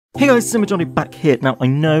Hey guys, SimmerJonny back here. Now, I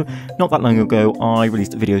know not that long ago I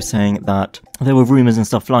released a video saying that there were rumours and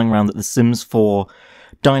stuff flying around that the Sims 4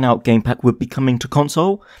 Dine Out game pack would be coming to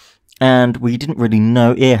console, and we didn't really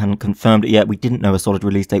know. EA hadn't confirmed it yet. We didn't know a solid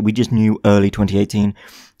release date. We just knew early 2018.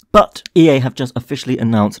 But EA have just officially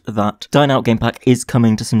announced that Dine Out game pack is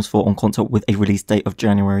coming to Sims 4 on console with a release date of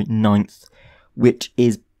January 9th, which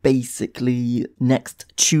is basically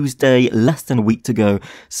next Tuesday, less than a week to go.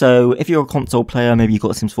 So if you're a console player, maybe you got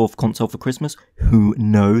a Sims 4 console for Christmas, who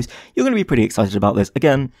knows, you're going to be pretty excited about this.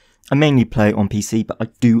 Again, I mainly play on PC, but I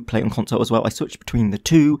do play on console as well. I switch between the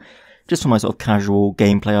two, just for my sort of casual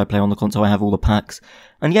gameplay. I play on the console, I have all the packs,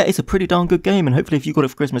 and yeah, it's a pretty darn good game, and hopefully if you got it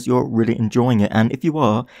for Christmas, you're really enjoying it. And if you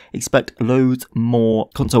are, expect loads more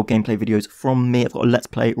console gameplay videos from me. I've got a Let's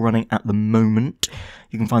Play running at the moment.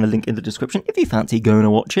 You can find the link in the description if you fancy going to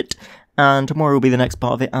watch it. And tomorrow will be the next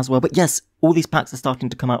part of it as well. But yes, all these packs are starting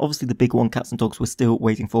to come out. Obviously the big one, Cats and Dogs, we're still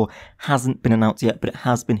waiting for. Hasn't been announced yet, but it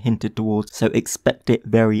has been hinted towards. So expect it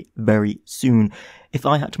very, very soon. If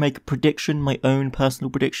I had to make a prediction, my own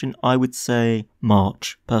personal prediction, I would say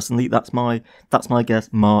March. Personally, that's my guess,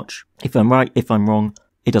 March. If I'm right, if I'm wrong,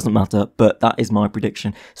 it doesn't matter, but that is my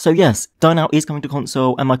prediction. So yes, Dine Out is coming to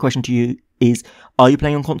console, and my question to you is, are you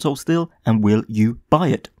playing on console still, and will you buy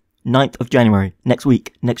it? 9th of January, next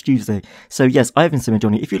week, next Tuesday. So yes, I've been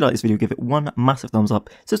SimmerJonny. If you like this video, give it one massive thumbs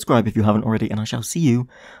up, subscribe if you haven't already, and I shall see you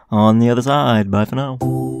on the other side. Bye for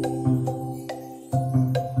now.